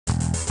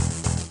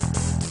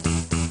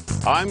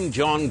I'm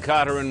John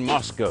Carter in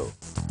Moscow,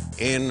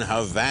 in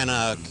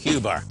Havana,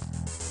 Cuba,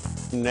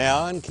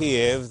 now in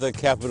Kiev, the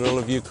capital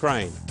of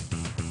Ukraine.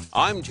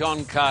 I'm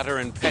John Carter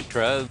in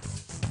Petra,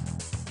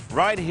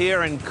 right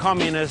here in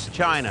communist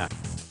China,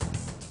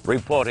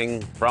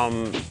 reporting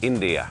from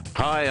India.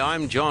 Hi,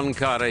 I'm John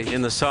Carter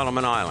in the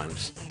Solomon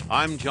Islands.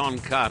 I'm John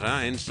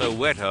Carter in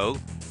Soweto,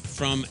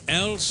 from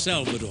El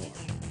Salvador.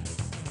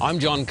 I'm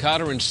John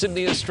Carter in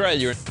Sydney,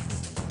 Australia.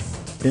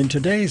 In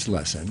today's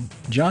lesson,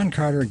 John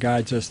Carter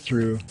guides us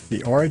through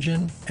the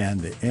origin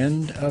and the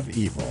end of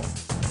evil.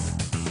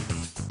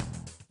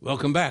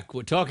 Welcome back.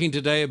 We're talking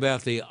today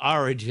about the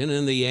origin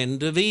and the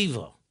end of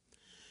evil.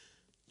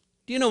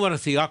 Do you know what a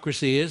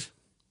theocracy is?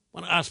 I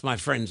want to ask my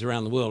friends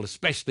around the world,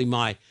 especially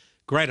my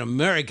great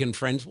American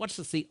friends, what's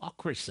a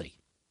theocracy?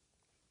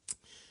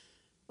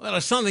 Well,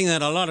 it's something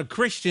that a lot of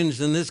Christians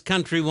in this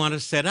country want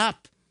to set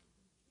up.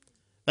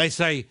 They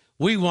say,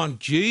 we want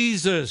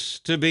Jesus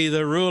to be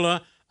the ruler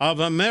of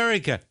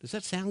America. Does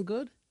that sound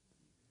good?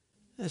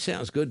 That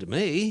sounds good to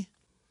me.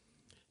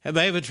 Have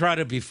they ever tried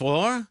it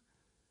before?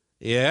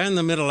 Yeah, in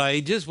the Middle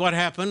Ages, what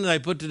happened? They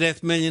put to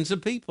death millions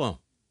of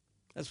people.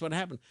 That's what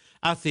happened.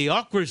 A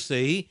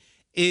theocracy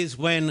is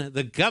when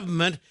the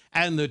government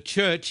and the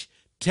church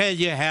tell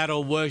you how to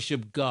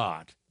worship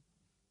God.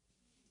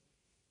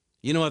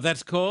 You know what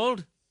that's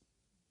called?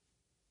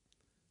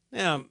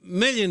 Now,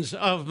 millions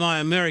of my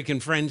American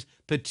friends,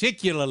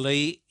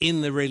 particularly in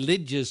the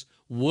religious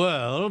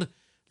world,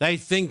 they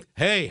think,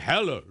 hey,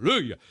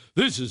 hallelujah,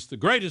 this is the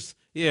greatest.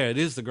 Yeah, it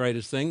is the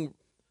greatest thing,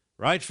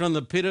 right from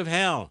the pit of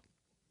hell.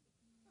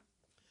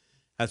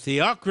 A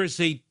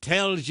theocracy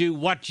tells you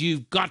what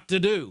you've got to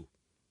do,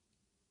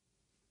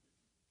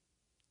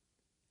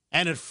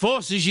 and it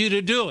forces you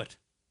to do it,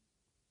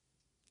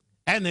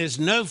 and there's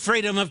no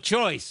freedom of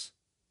choice.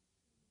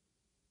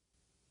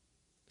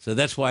 So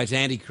that's why it's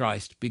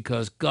Antichrist,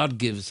 because God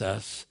gives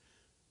us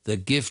the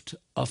gift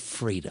of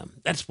freedom.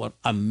 That's what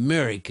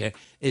America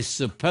is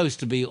supposed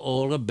to be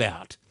all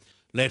about.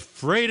 Let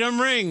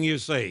freedom ring, you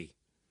see.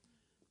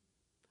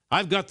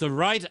 I've got the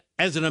right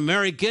as an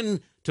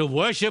American to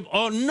worship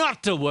or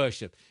not to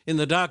worship. In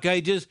the Dark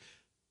Ages,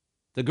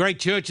 the great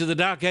church of the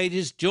Dark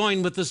Ages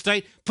joined with the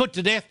state, put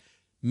to death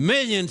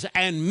millions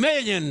and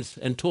millions,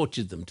 and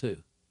tortured them too,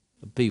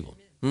 of people.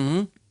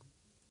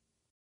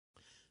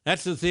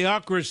 That's the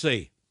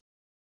theocracy.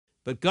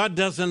 But God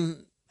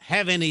doesn't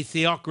have any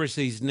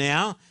theocracies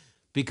now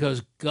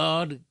because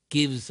God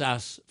gives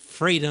us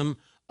freedom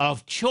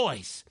of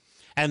choice.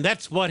 And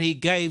that's what he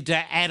gave to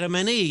Adam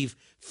and Eve,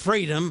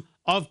 freedom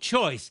of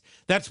choice.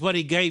 That's what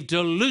he gave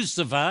to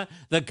Lucifer,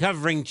 the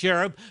covering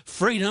cherub,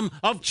 freedom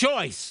of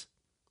choice.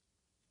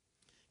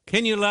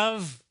 Can you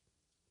love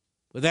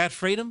without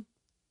freedom?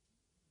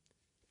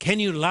 Can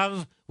you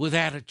love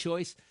without a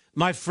choice?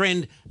 My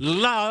friend,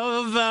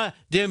 love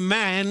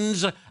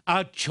demands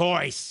a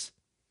choice.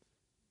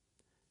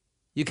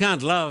 You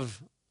can't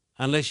love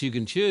unless you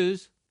can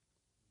choose.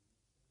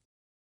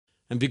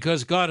 And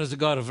because God is a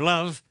God of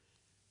love,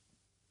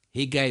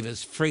 he gave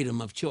us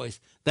freedom of choice.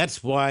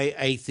 That's why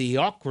a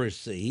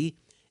theocracy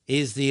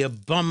is the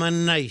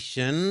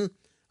abomination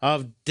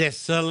of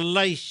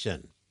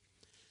desolation.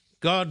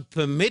 God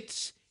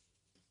permits,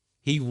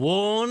 he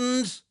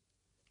warns,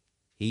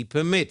 he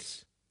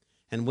permits.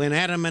 And when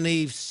Adam and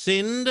Eve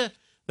sinned,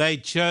 they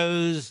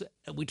chose,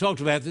 we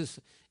talked about this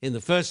in the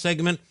first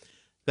segment,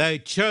 they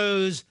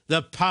chose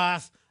the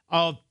path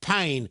of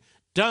pain.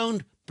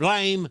 Don't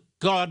blame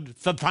God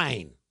for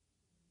pain.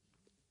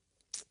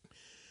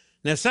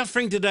 Now,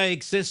 suffering today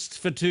exists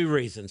for two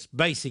reasons,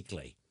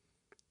 basically.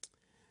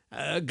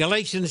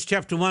 Galatians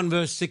chapter 1,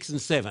 verse 6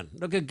 and 7.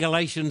 Look at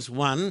Galatians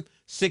 1,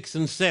 6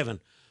 and 7.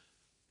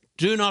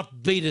 Do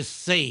not be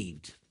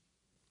deceived.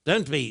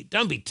 Don't be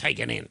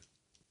taken in.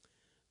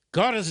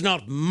 God is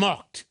not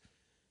mocked.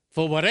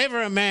 For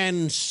whatever a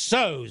man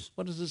sows,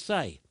 what does it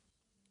say?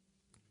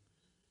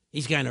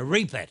 He's going to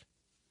reap it.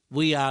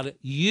 We are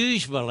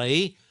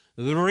usually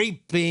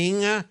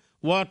reaping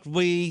what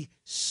we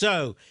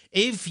sow.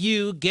 If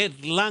you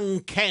get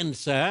lung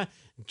cancer,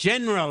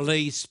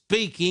 generally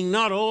speaking,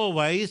 not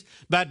always,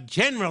 but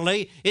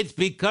generally, it's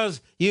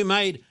because you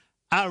made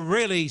a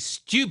really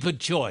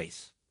stupid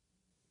choice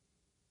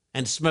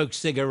and smoked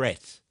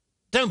cigarettes.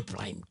 Don't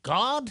blame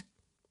God.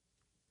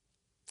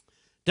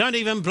 Don't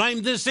even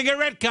blame the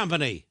cigarette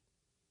company.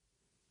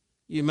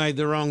 You made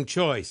the wrong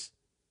choice.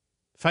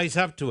 Face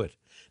up to it.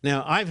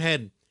 Now, I've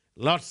had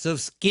lots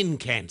of skin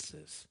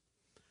cancers.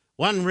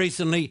 One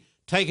recently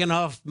taken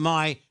off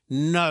my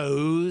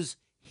nose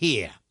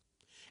here,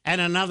 and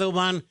another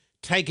one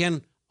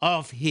taken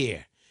off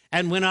here.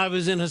 And when I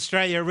was in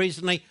Australia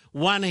recently,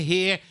 one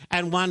here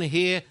and one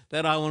here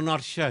that I will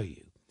not show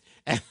you.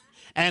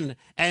 And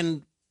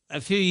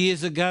a few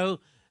years ago,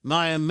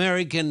 my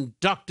American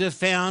doctor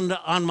found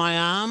on my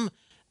arm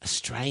a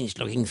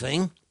strange-looking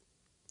thing.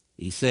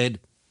 He said,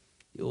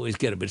 you always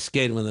get a bit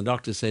scared when the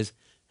doctor says,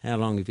 how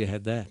long have you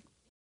had that?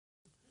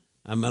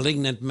 A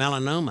malignant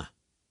melanoma.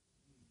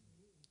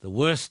 The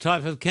worst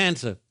type of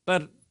cancer.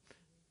 But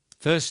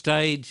first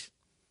stage,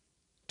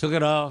 took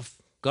it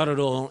off, got it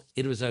all,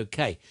 it was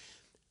okay.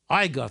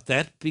 I got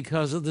that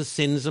because of the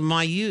sins of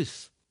my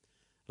youth,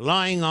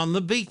 lying on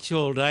the beach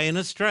all day in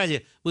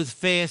Australia with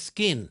fair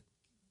skin.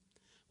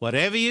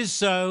 Whatever you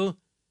sow,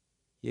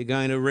 you're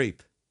going to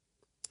reap.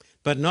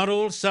 But not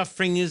all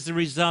suffering is the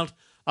result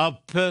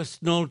of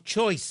personal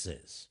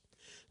choices.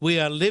 We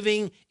are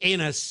living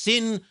in a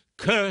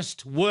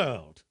sin-cursed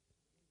world.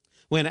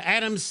 When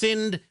Adam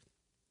sinned,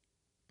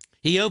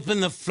 he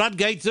opened the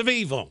floodgates of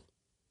evil,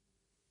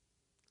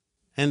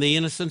 and the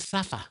innocent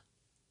suffer.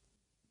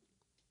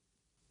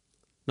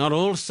 Not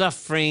all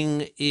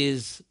suffering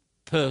is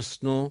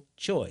personal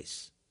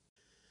choice.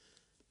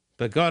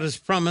 But God has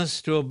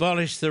promised to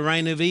abolish the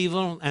reign of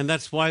evil, and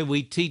that's why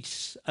we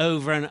teach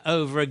over and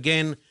over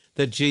again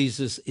that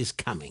Jesus is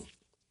coming.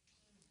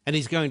 And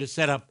he's going to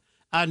set up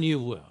a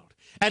new world.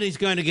 And he's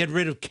going to get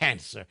rid of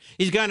cancer.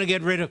 He's going to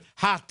get rid of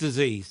heart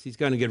disease. He's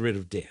going to get rid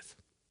of death.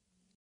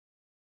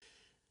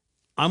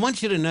 I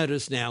want you to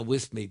notice now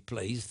with me,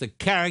 please, the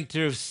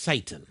character of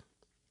Satan.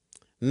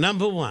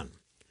 Number one,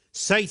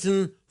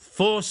 Satan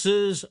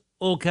forces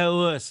or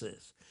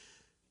coerces.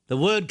 The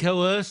word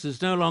coerce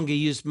is no longer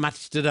used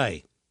much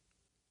today.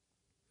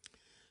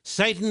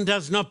 Satan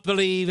does not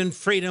believe in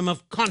freedom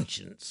of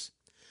conscience,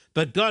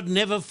 but God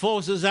never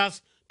forces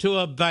us to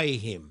obey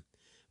him.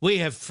 We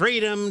have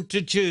freedom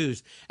to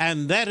choose,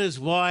 and that is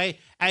why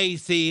a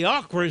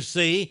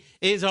theocracy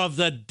is of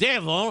the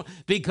devil,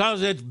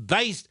 because it's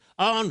based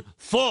on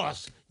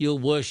force. You'll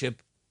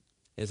worship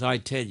as I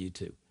tell you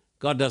to.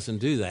 God doesn't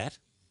do that.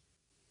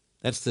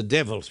 That's the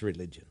devil's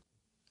religion.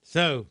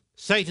 So,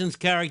 Satan's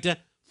character,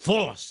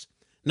 force.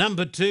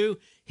 Number two,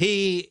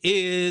 he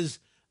is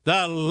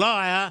the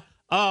liar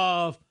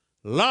of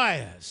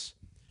liars.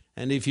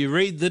 And if you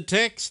read the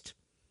text,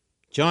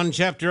 John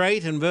chapter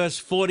 8 and verse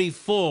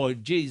 44,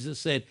 Jesus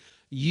said,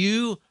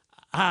 "You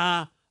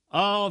are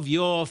of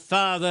your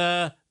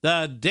father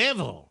the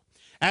devil,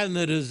 and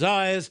the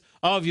desires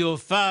of your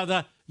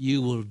father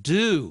you will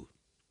do."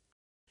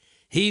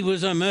 He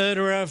was a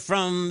murderer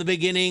from the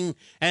beginning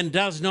and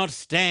does not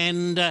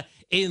stand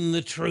in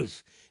the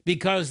truth,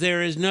 because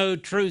there is no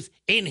truth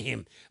in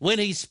him. When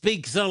he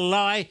speaks a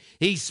lie,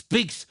 he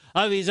speaks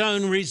of his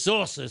own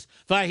resources,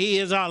 for he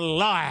is a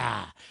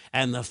liar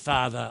and the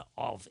father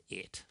of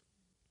it.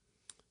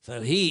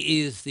 So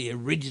he is the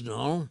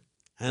original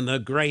and the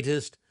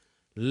greatest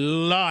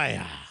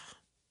liar.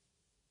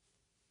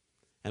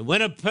 And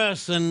when a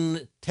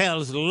person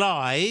tells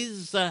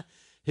lies,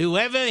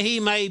 whoever he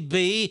may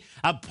be,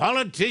 a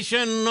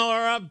politician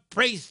or a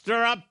priest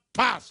or a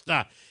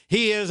pastor,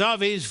 he is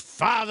of his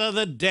father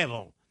the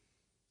devil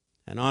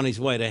and on his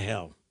way to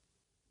hell.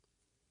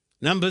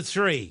 Number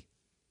three,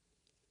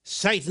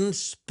 Satan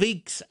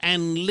speaks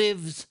and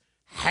lives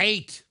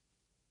hate.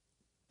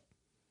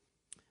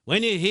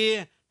 When you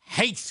hear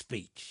hate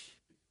speech,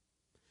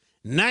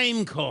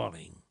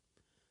 name-calling,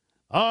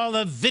 all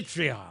the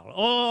vitriol,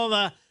 all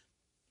the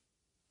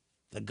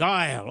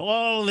guile,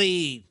 all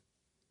the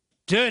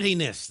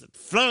dirtiness that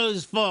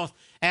flows forth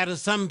out of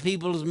some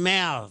people's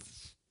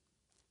mouths,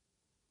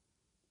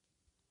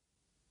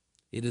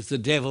 it is the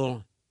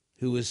devil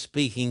who is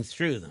speaking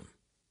through them.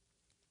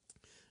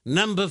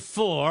 Number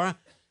four,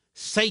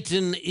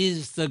 Satan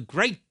is the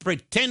great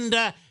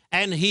pretender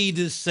and he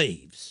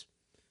deceives.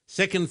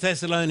 2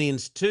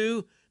 Thessalonians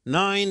 2,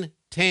 9,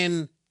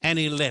 10, and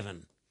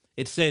 11.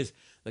 It says,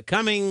 "The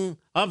coming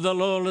of the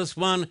lawless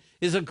one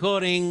is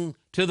according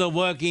to the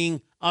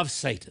working of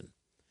Satan,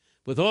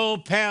 with all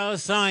power,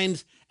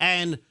 signs,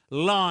 and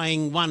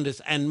lying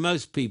wonders." And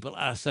most people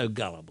are so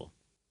gullible.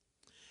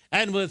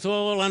 "And with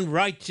all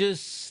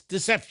unrighteous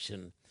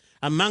deception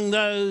among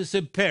those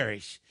who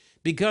perish,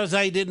 because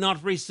they did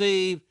not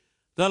receive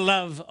the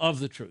love of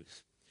the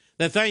truth,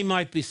 that they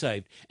might be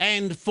saved.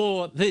 And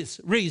for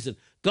this reason,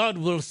 God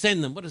will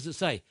send them," what does it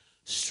say?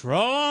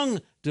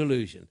 "Strong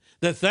delusion,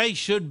 that they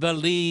should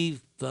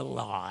believe the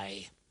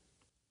lie."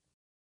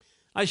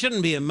 I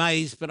shouldn't be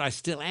amazed, but I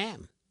still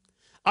am.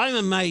 I'm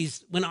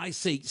amazed when I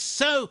see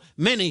so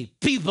many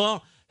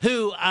people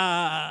who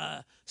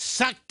are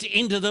sucked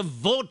into the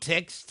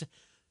vortex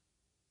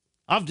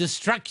of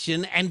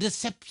destruction and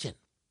deception.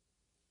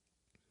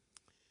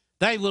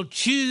 They will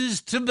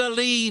choose to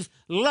believe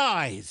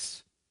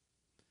lies.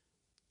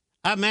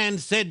 A man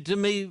said to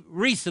me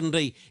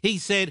recently, he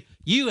said,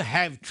 "You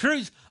have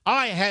truth,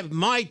 I have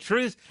my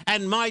truth,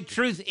 and my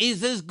truth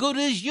is as good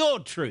as your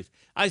truth."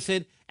 I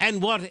said,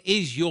 "And what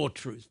is your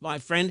truth, my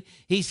friend?"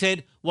 He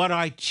said, "What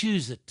I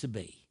choose it to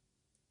be.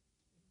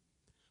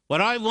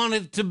 What I want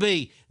it to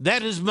be,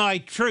 that is my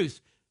truth."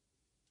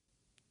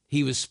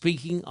 He was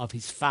speaking of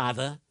his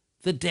father,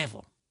 the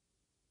devil,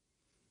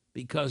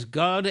 because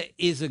God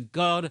is a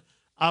God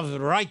of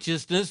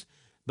righteousness,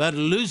 but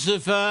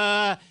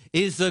Lucifer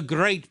is the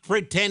great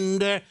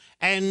pretender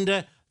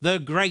and the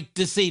great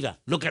deceiver.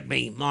 Look at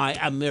me, my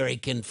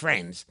American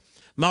friends,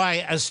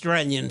 my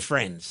Australian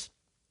friends.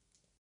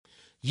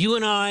 You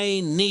and I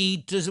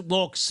need to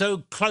walk so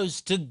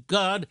close to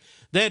God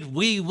that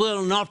we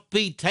will not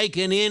be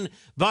taken in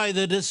by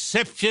the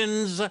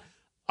deceptions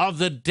of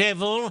the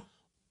devil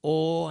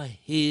or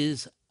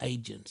his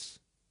agents.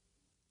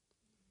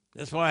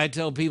 That's why I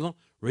tell people,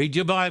 read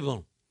your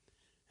Bible,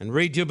 and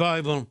read your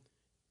Bible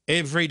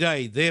every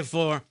day.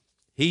 Therefore,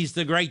 he's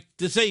the great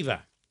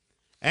deceiver.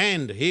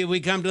 And here we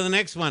come to the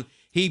next one.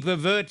 He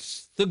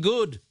perverts the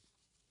good.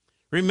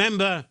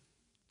 Remember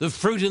the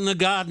fruit in the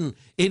garden.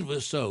 It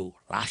was so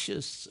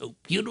luscious, so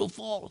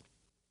beautiful,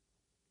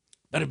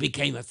 but it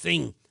became a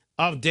thing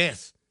of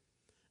death.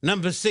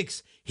 Number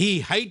 6,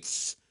 he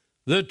hates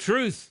the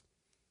truth.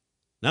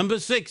 Number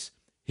 6,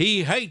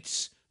 he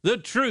hates the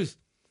truth.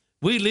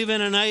 We live in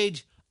an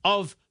age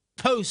of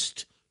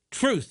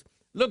post-truth.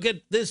 Look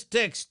at this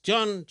text,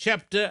 John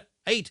chapter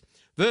 8,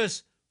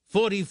 verse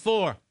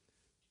 44.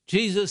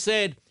 Jesus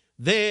said,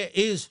 there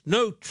is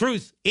no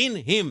truth in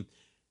him.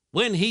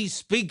 When he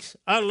speaks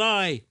a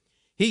lie,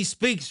 he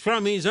speaks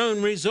from his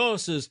own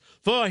resources,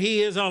 for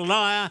he is a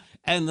liar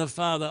and the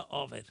father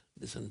of it.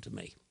 Listen to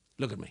me.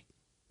 Look at me.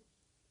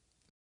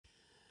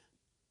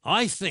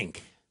 I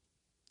think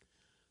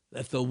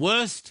that the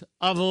worst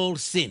of all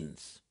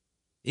sins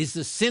is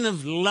the sin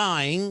of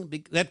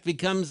lying that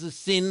becomes the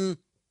sin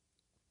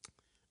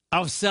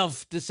of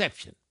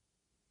self-deception.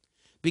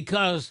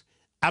 Because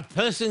a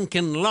person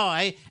can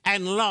lie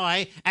and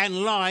lie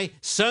and lie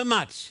so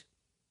much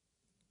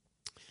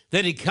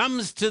that he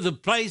comes to the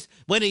place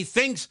when he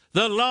thinks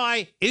the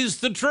lie is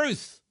the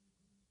truth.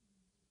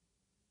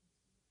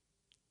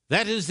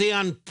 That is the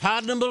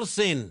unpardonable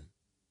sin.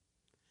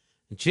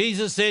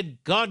 Jesus said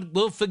God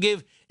will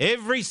forgive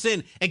every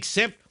sin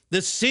except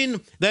the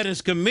sin that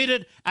is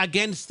committed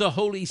against the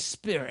Holy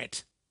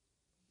Spirit.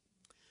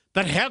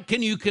 But how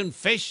can you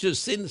confess your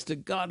sins to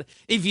God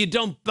if you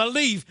don't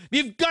believe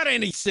you've got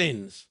any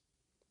sins?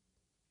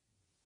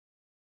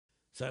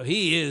 So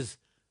he is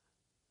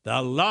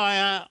the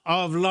liar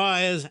of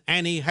liars,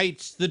 and he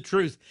hates the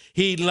truth.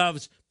 He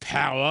loves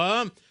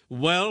power,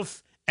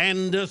 wealth,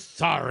 and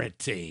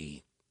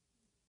authority.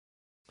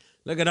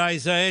 Look at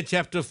Isaiah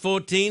chapter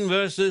 14,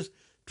 verses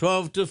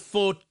 12 to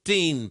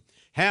 14.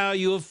 How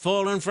you have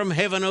fallen from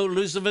heaven, O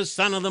Lucifer,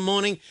 son of the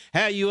morning.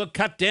 How you are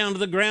cut down to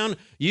the ground,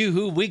 you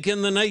who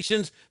weaken the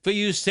nations. For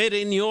you said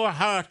in your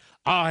heart,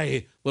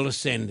 I will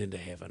ascend into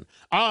heaven.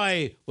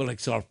 I will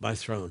exalt my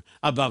throne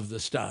above the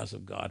stars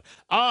of God.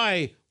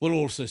 I will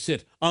also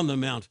sit on the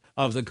mount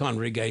of the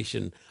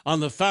congregation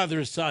on the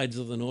farthest sides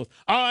of the north.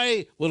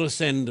 I will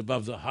ascend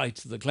above the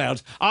heights of the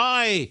clouds.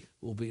 I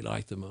will be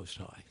like the Most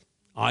High.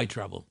 I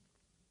trouble.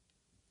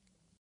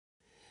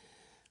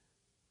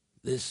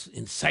 This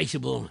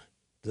insatiable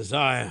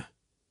desire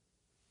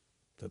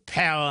for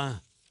power,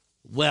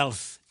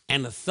 wealth,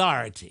 and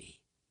authority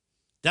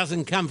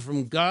doesn't come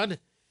from God.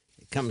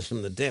 It comes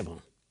from the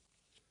devil.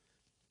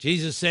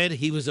 Jesus said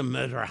he was a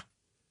murderer.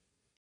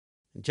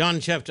 In John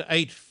chapter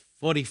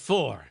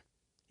 8:44,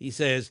 he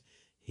says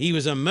he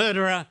was a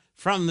murderer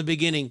from the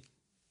beginning.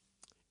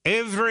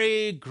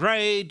 Every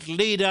great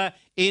leader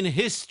in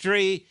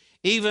history,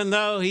 even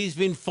though he's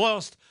been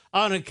forced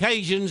on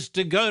occasions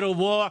to go to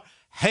war,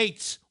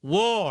 hates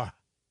war.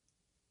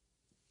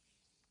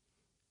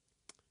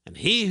 And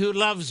he who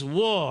loves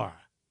war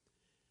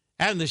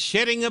and the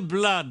shedding of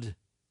blood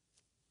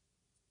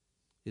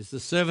is the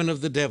servant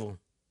of the devil.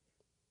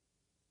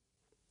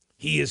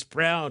 He is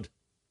proud.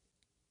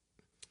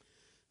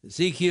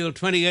 Ezekiel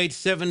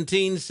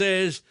 28:17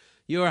 says,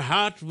 your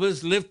heart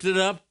was lifted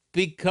up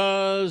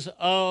because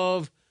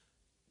of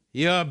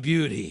your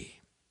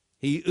beauty.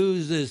 He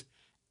oozes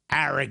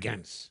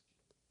arrogance.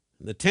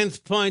 And the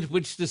 10th point,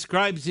 which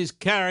describes his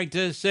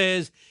character,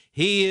 says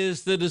he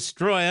is the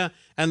destroyer,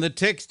 and the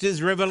text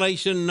is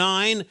Revelation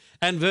 9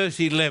 and verse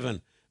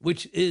 11,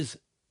 which is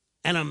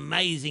an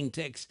amazing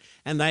text.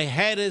 And they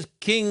had as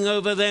king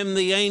over them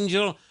the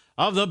angel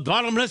of the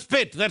bottomless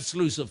pit, that's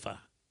Lucifer,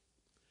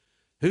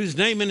 whose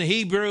name in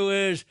Hebrew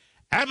is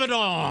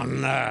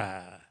Abaddon.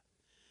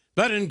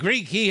 But in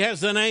Greek he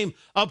has the name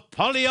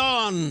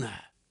Apollyon.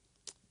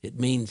 It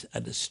means a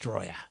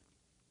destroyer.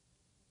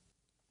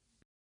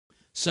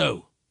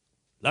 So,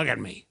 look at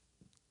me.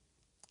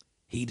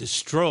 He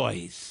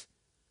destroys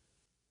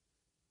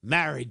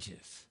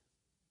marriages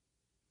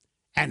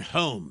and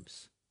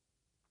homes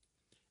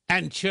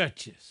and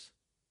churches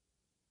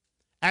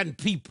and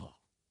people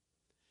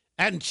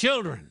and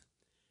children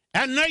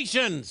and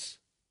nations.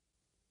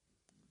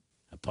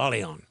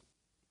 Apollyon.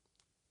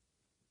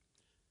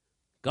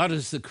 God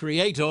is the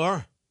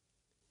creator.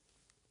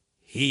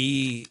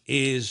 He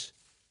is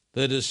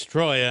the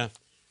destroyer.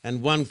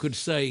 And one could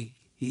say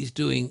he's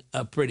doing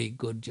a pretty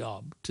good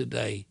job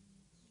today,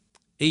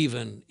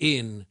 even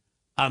in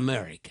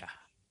America.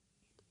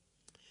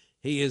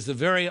 He is the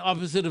very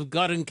opposite of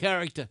God in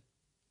character.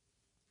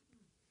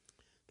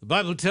 The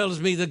Bible tells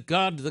me that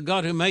God, the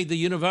God who made the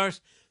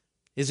universe,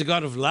 is a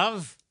God of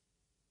love.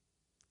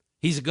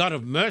 He's a God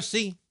of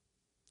mercy.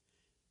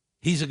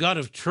 He's a God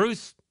of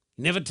truth.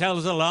 He never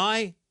tells a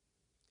lie.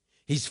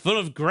 He's full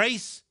of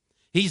grace.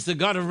 He's the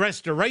God of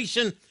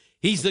restoration.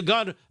 He's the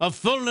God of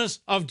fullness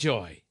of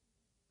joy.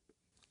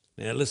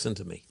 Now listen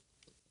to me.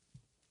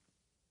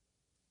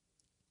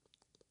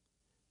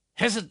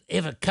 Has it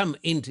ever come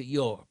into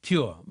your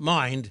pure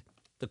mind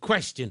the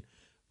question,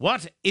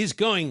 what is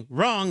going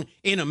wrong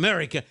in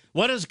America?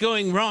 What is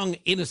going wrong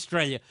in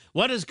Australia?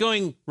 What is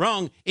going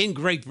wrong in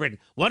Great Britain?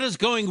 What is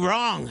going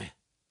wrong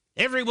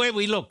everywhere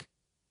we look?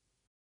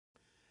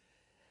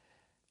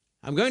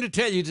 I'm going to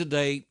tell you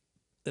today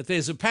that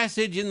there's a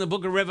passage in the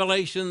book of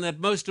Revelation that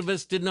most of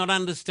us did not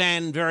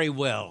understand very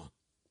well.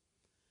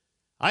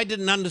 I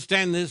didn't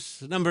understand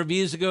this a number of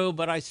years ago,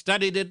 but I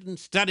studied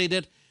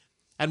it,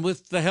 and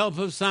with the help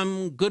of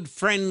some good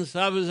friends,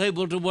 I was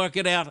able to work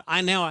it out.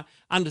 I now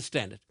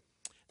understand it.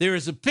 There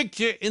is a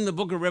picture in the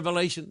book of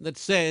Revelation that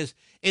says,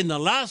 in the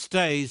last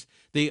days,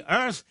 the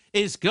earth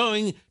is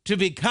going to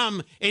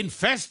become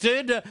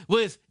infested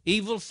with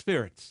evil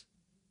spirits.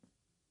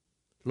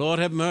 Lord,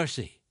 have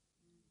mercy.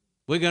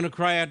 We're going to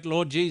cry out,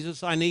 Lord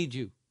Jesus, I need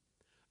you.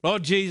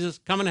 Lord Jesus,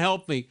 come and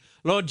help me.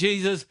 Lord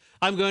Jesus,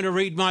 I'm going to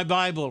read my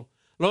Bible.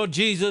 Lord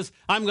Jesus,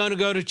 I'm going to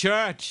go to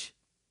church.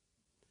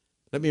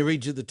 Let me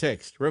read you the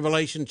text.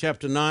 Revelation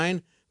chapter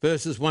 9,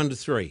 verses 1 to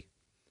 3.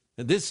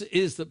 And this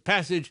is the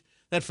passage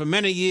that for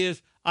many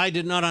years I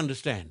did not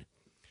understand.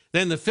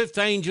 Then the fifth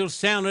angel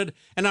sounded,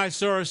 and I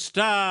saw a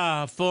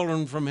star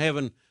fallen from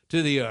heaven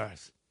to the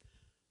earth.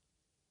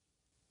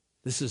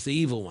 This is the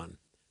evil one.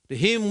 To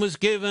him was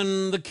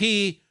given the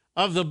key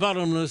of the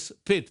bottomless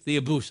pit, the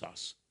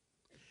Abusos.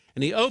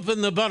 And he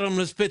opened the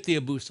bottomless pit, the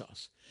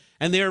Abusos.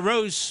 And there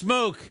arose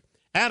smoke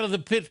out of the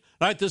pit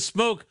like the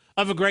smoke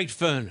of a great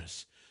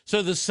furnace.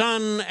 So the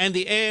sun and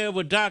the air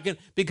were darkened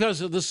because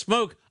of the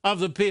smoke of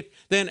the pit.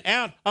 Then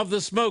out of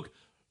the smoke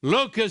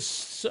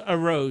locusts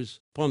arose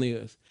upon the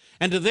earth.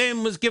 And to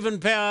them was given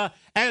power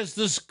as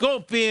the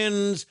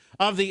scorpions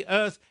of the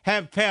earth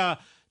have power.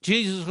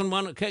 Jesus on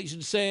one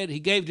occasion said he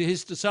gave to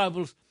his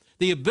disciples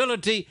the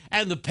ability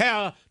and the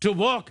power to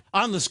walk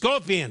on the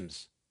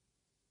scorpions.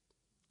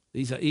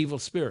 These are evil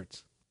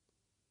spirits.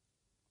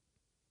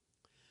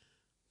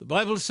 The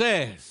Bible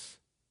says,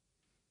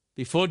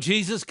 before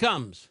Jesus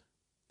comes,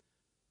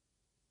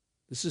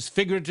 this is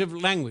figurative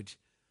language,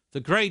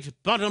 the great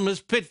bottomless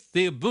pit,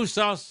 the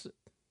Abusos,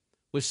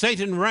 where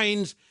Satan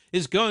reigns,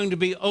 is going to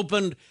be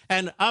opened,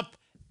 and up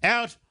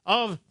out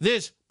of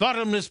this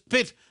bottomless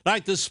pit,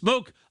 like the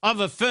smoke of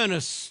a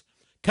furnace,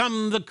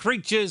 come the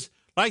creatures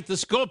like the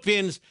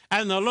scorpions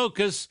and the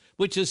locusts,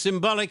 which is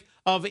symbolic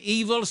of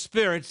evil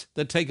spirits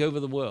that take over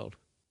the world.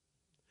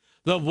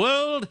 The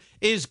world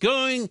is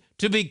going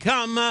to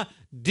become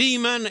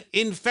demon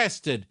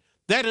infested.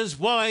 That is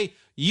why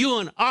you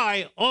and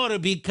I ought to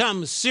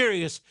become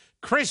serious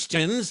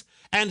Christians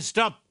and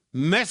stop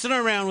messing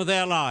around with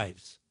our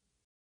lives.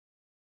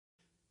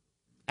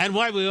 And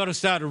why we ought to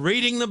start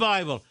reading the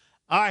Bible.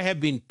 I have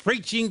been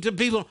preaching to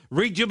people,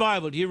 read your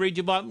Bible. Do you read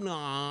your Bible?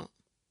 No.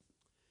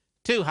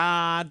 Too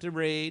hard to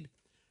read.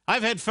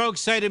 I've had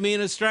folks say to me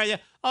in Australia,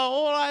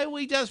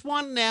 we just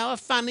want now are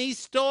funny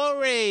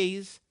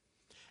stories.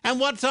 And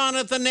what's on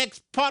at the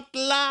next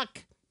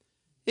potluck?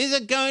 Is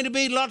it going to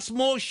be lots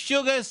more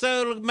sugar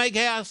so it'll make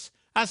us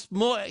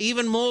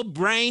even more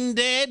brain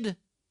dead?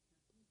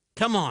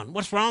 Come on,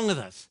 what's wrong with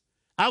us?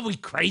 Are we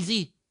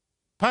crazy?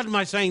 Pardon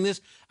my saying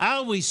this.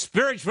 Are we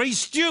spiritually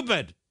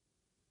stupid?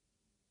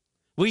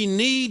 We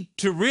need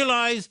to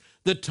realize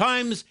the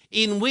times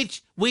in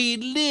which we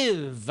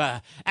live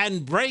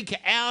and break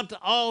out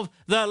of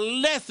the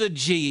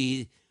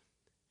lethargy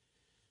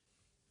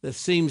that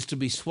seems to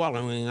be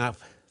swallowing up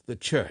the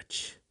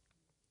church.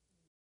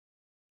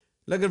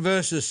 Look at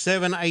verses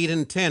 7, 8,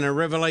 and 10 of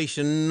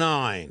Revelation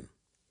 9.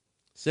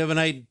 7,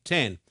 8, and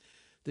 10.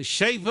 The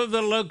shape of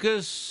the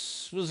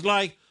locusts was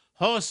like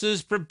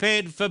horses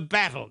prepared for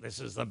battle. This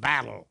is the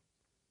battle.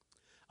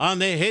 On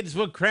their heads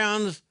were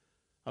crowns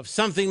of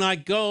something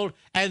like gold,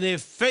 and their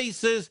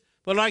faces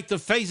were like the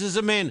faces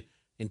of men,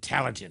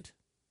 intelligent.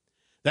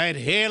 They had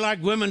hair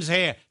like women's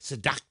hair,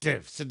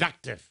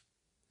 seductive.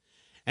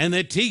 And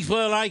their teeth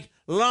were like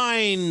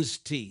lions'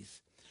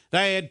 teeth.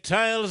 They had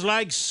tails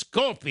like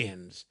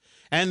scorpions,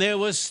 and there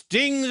were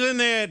stings in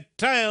their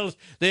tails.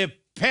 Their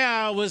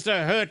power was to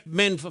hurt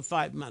men for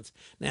 5 months.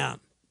 Now,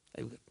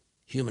 they've got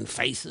human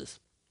faces,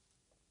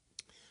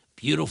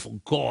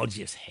 beautiful,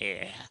 gorgeous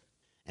hair.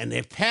 And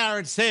their power,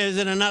 it says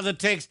in another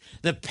text,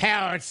 the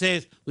power, it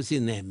says, was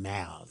in their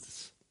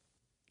mouths.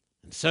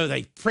 And so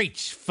they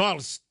preach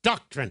false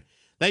doctrine.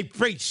 They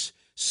preach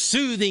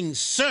soothing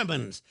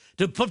sermons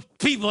to put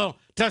people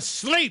to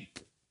sleep.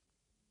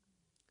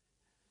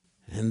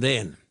 And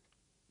then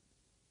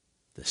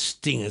the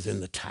stingers in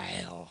the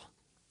tail.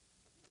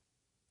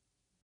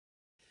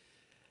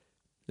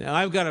 Now,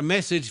 I've got a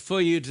message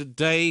for you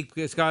today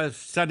because I've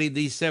studied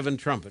these 7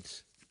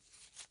 trumpets.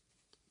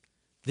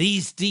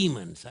 These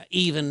demons are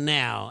even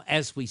now,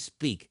 as we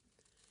speak,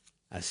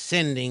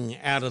 ascending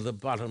out of the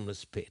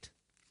bottomless pit.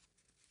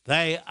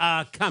 They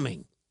are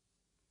coming.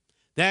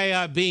 They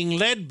are being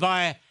led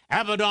by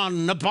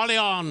Abaddon,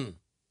 Napoleon,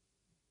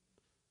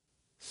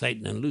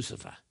 Satan and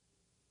Lucifer.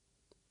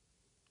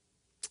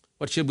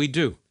 What should we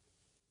do?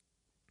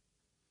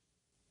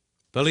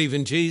 Believe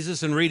in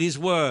Jesus and read his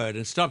word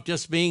and stop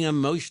just being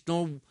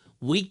emotional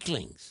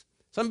weaklings.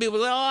 Some people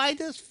say, oh, I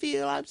just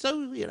feel I'm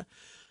so.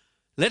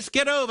 Let's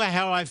get over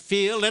how I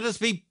feel. Let us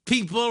be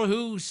people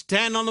who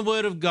stand on the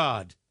Word of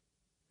God.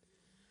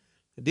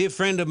 A dear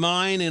friend of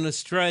mine in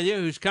Australia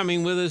who's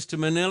coming with us to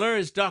Manila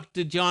is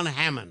Dr. John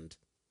Hammond.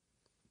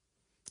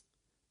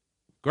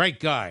 Great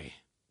guy.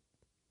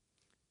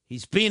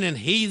 He's been in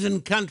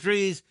heathen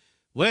countries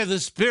where the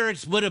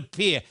spirits would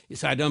appear. You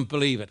say, I don't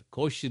believe it. Of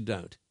course you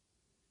don't.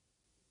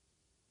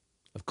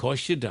 Of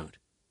course you don't.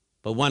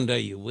 But one day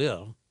you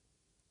will.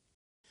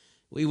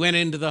 We went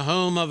into the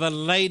home of a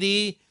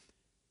lady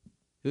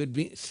who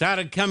had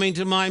started coming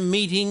to my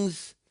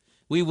meetings.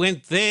 We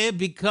went there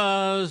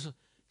because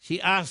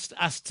she asked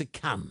us to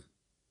come.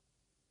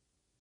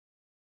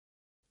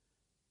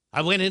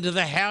 I went into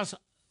the house.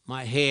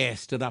 My hair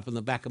stood up on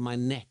the back of my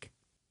neck.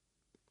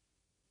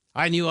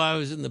 I knew I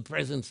was in the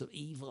presence of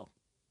evil.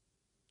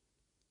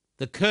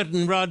 The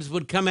curtain rods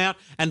would come out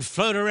and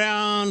float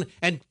around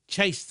and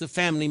chase the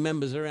family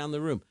members around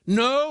the room.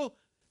 No,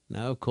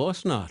 of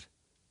course not,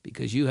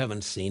 because you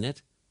haven't seen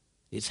it.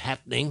 It's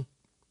happening.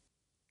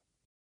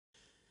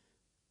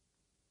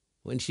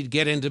 When she'd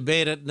get into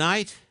bed at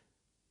night,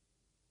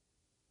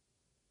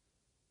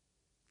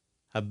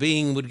 a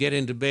being would get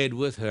into bed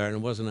with her, and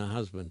it wasn't her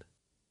husband,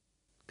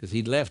 because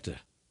he'd left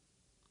her.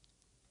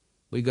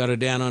 We got her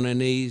down on her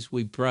knees.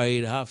 We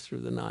prayed half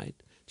through the night.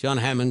 John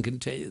Hammond can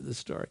tell you the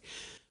story.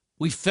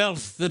 We felt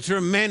the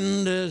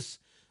tremendous,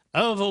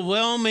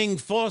 overwhelming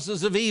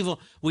forces of evil.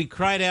 We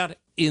cried out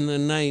in the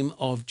name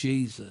of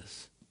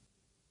Jesus.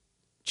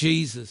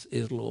 Jesus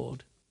is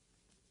Lord.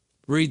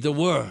 Read the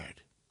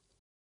Word.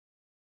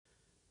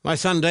 My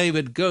son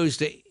David goes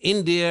to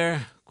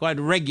India quite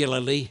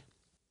regularly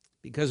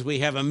because we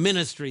have a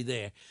ministry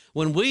there.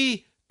 When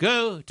we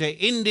go to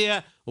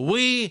India,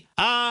 we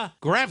are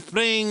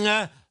grappling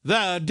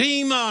the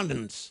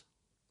demons.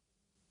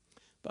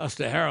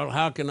 Pastor Harold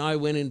Houck and I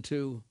went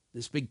into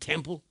this big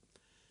temple.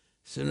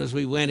 As soon as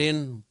we went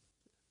in,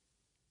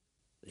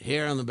 the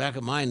hair on the back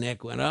of my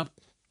neck went up.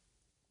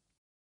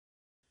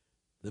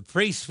 The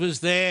priest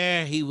was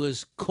there. He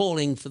was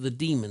calling for the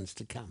demons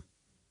to come.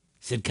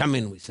 He said, come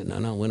in. We said,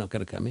 no, we're not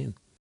going to come in.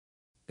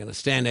 We're going to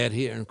stand out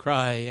here and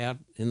cry out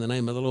in the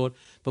name of the Lord,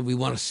 but we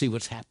want to see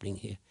what's happening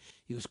here.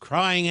 He was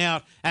crying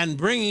out and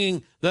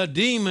bringing the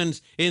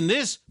demons in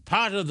this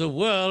part of the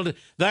world.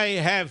 They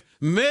have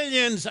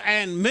millions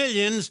and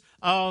millions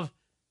of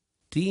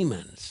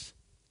demons,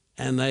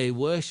 and they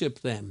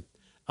worship them.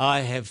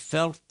 I have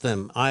felt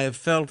them. I have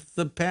felt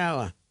the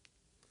power.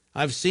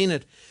 I've seen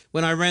it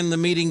when I ran the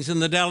meetings in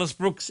the Dallas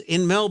Brooks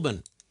in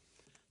Melbourne.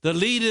 The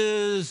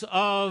leaders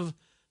of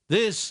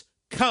this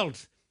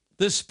cult,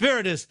 the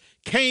spiritists,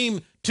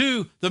 came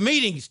to the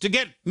meetings to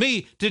get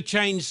me to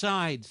change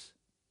sides.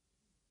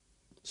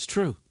 It's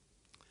true.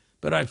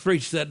 But I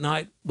preached that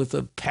night with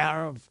the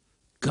power of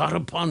God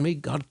upon me.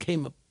 God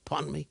came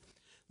upon me.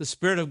 The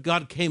Spirit of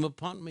God came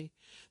upon me.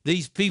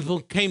 These people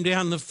came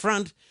down the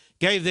front,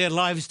 gave their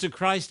lives to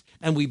Christ,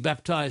 and we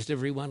baptized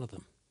every one of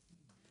them.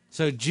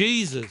 So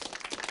Jesus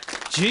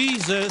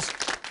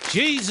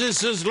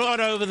is Lord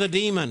over the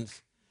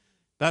demons.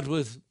 But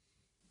with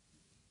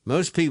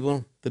most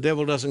people, the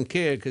devil doesn't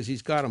care because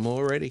he's got them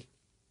already.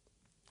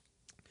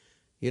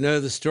 You know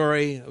the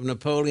story of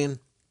Napoleon?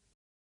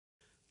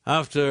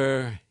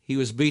 After he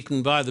was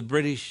beaten by the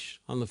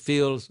British on the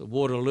fields of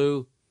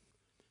Waterloo,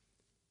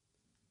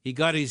 he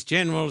got his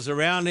generals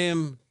around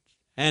him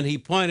and he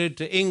pointed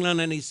to England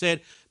and he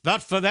said,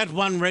 but for that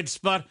one red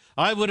spot,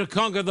 I would have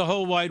conquered the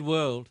whole wide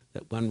world.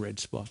 That one red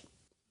spot.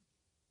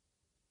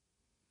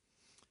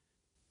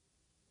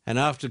 And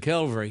after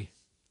Calvary,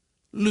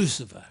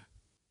 Lucifer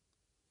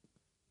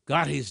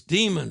got his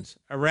demons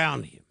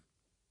around him.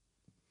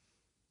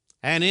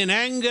 And in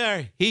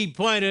anger, he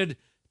pointed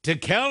to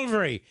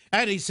Calvary,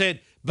 and he said,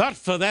 but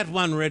for that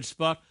one red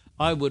spot,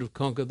 I would have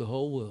conquered the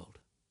whole world.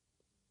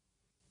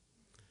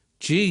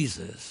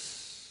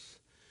 Jesus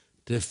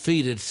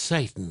defeated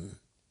Satan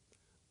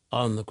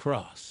on the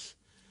cross.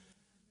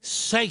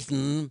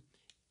 Satan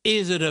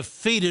is a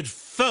defeated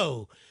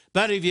foe,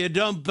 but if you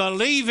don't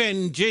believe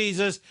in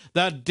Jesus,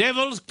 the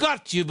devil's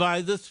got you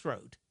by the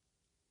throat.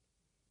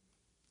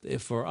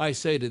 Therefore, I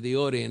say to the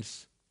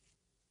audience,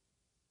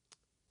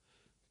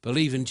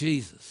 believe in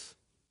Jesus.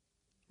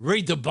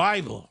 Read the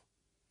Bible.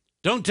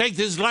 Don't take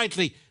this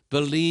lightly.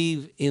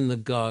 Believe in the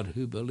God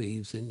who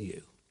believes in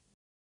you.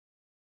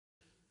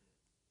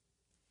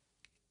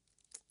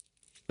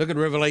 Look at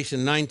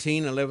Revelation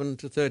 19, 11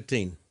 to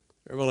 13.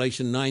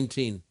 Revelation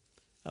 19,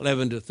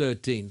 11 to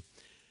 13.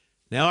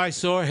 Now I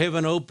saw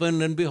heaven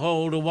opened, and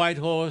behold, a white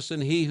horse,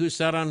 and he who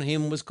sat on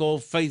him was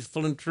called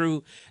Faithful and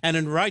True, and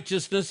in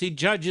righteousness he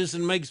judges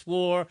and makes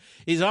war.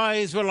 His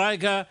eyes were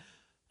like a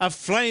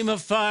flame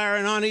of fire,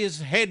 and on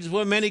his heads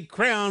were many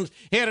crowns.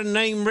 He had a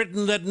name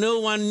written that no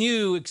one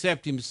knew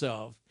except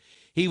himself.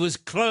 He was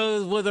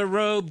clothed with a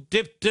robe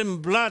dipped in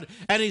blood,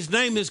 and his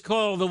name is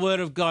called the Word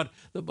of God.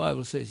 The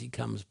Bible says he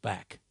comes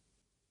back,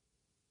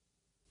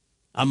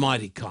 a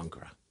mighty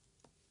conqueror.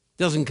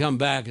 Doesn't come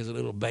back as a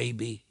little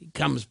baby. He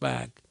comes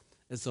back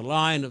as the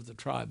Lion of the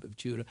tribe of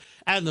Judah.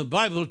 And the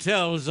Bible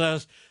tells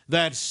us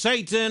that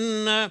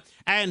Satan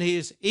and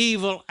his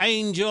evil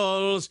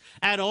angels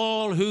and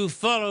all who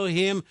follow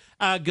him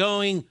are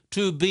going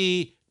to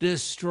be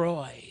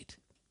destroyed.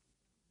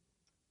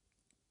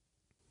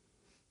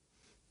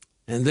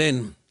 And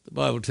then the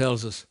Bible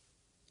tells us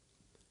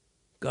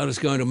God is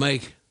going to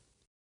make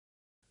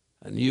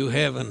a new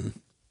heaven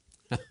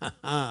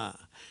and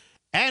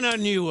a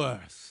new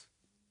earth.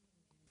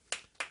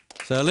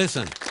 So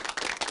listen,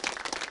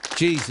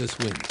 Jesus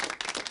wins.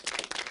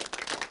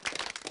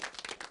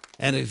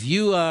 And if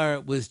you are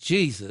with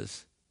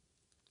Jesus,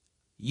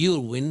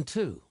 you'll win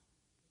too.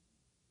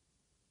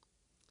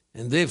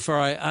 And therefore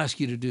I ask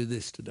you to do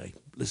this today.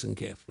 Listen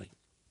carefully.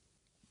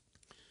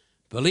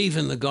 Believe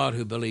in the God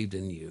who believed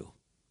in you.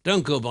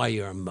 Don't go by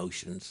your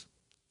emotions.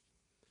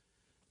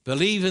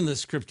 Believe in the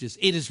Scriptures.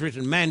 It is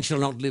written, man shall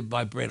not live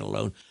by bread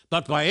alone,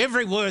 but by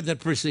every word that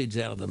proceeds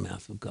out of the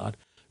mouth of God.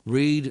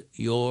 Read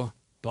your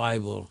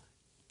Bible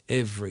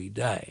every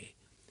day.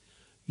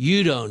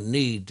 You don't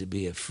need to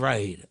be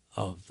afraid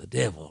of the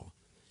devil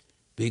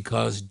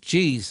because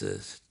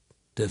Jesus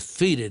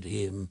defeated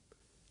him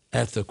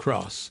at the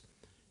cross,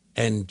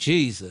 and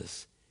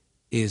Jesus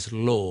is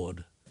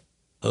Lord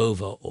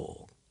over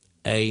all.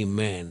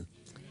 Amen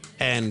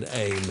and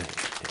amen.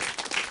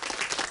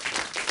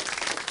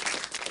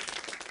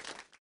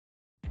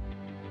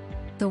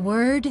 The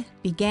Word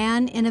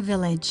began in a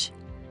village.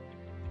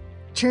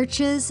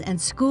 Churches and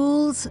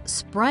schools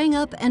sprang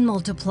up and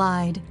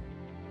multiplied,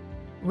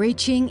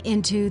 reaching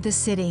into the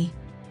city.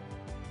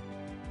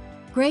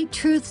 Great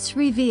truths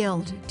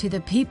revealed to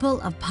the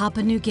people of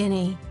Papua New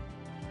Guinea,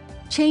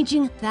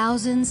 changing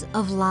thousands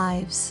of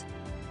lives.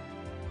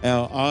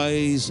 Our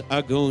eyes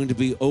are going to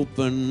be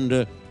opened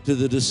to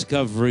the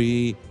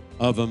discovery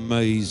of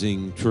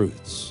amazing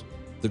truths.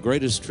 The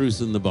greatest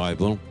truth in the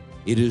Bible,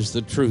 it is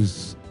the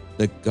truth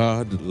that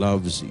God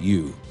loves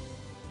you.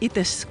 It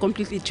has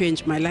completely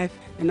changed my life,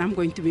 and I'm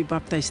going to be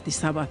baptized this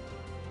Sabbath.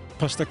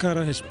 Pastor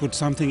Carter has put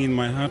something in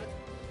my heart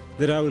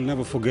that I will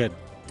never forget.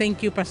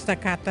 Thank you, Pastor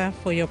Carter,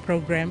 for your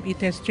program. It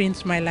has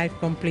changed my life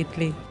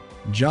completely.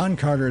 John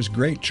Carter's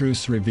Great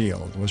Truths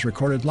Revealed was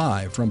recorded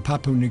live from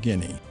Papua New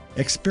Guinea.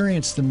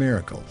 Experience the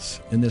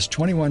miracles in this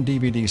 21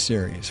 DVD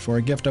series for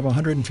a gift of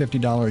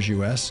 $150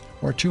 US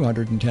or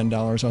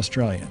 $210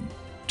 Australian.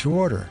 To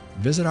order,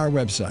 visit our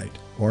website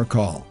or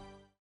call.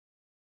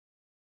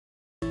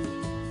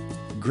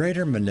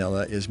 Greater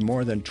Manila is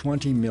more than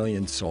 20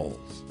 million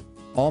souls.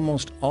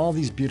 Almost all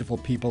these beautiful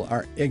people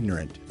are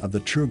ignorant of the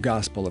true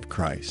gospel of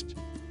Christ.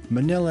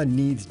 Manila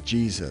needs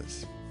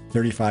Jesus.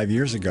 35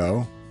 years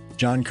ago,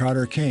 John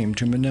Carter came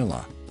to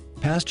Manila.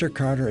 Pastor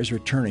Carter is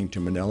returning to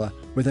Manila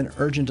with an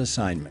urgent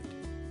assignment: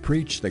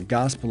 preach the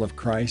gospel of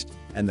Christ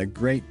and the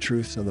great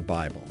truths of the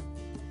Bible.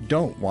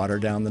 Don't water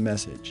down the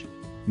message.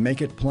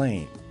 Make it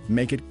plain,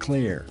 make it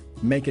clear,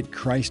 make it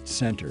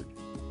Christ-centered.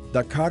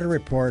 The Carter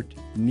Report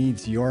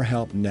needs your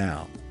help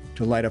now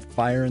to light a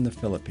fire in the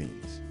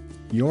Philippines.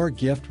 Your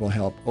gift will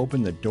help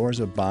open the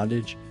doors of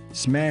bondage,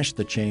 smash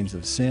the chains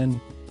of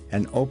sin,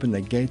 and open the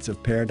gates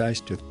of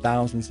paradise to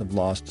thousands of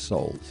lost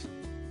souls.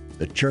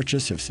 The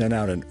churches have sent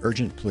out an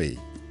urgent plea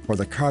for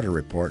the Carter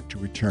Report to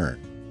return.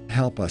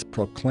 Help us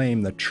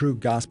proclaim the true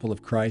gospel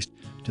of Christ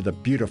to the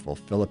beautiful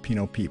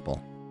Filipino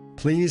people.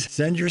 Please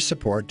send your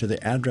support to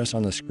the address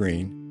on the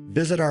screen,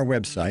 visit our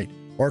website,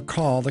 or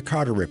call the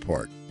Carter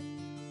Report.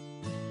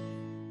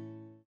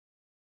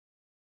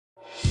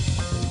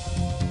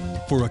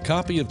 For a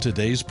copy of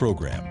today's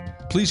program,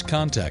 please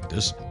contact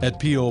us at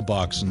P.O.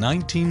 Box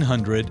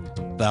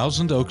 1900,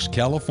 Thousand Oaks,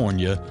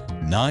 California,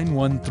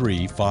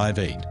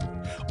 91358.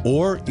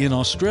 Or in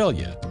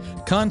Australia,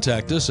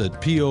 contact us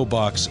at P.O.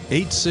 Box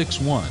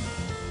 861,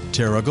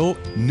 Terrigal,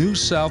 New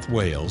South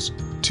Wales,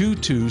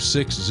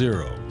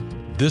 2260.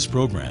 This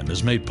program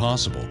is made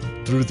possible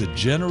through the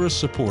generous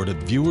support of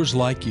viewers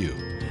like you.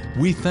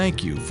 We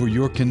thank you for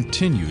your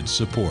continued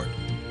support.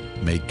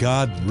 May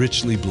God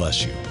richly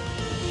bless you.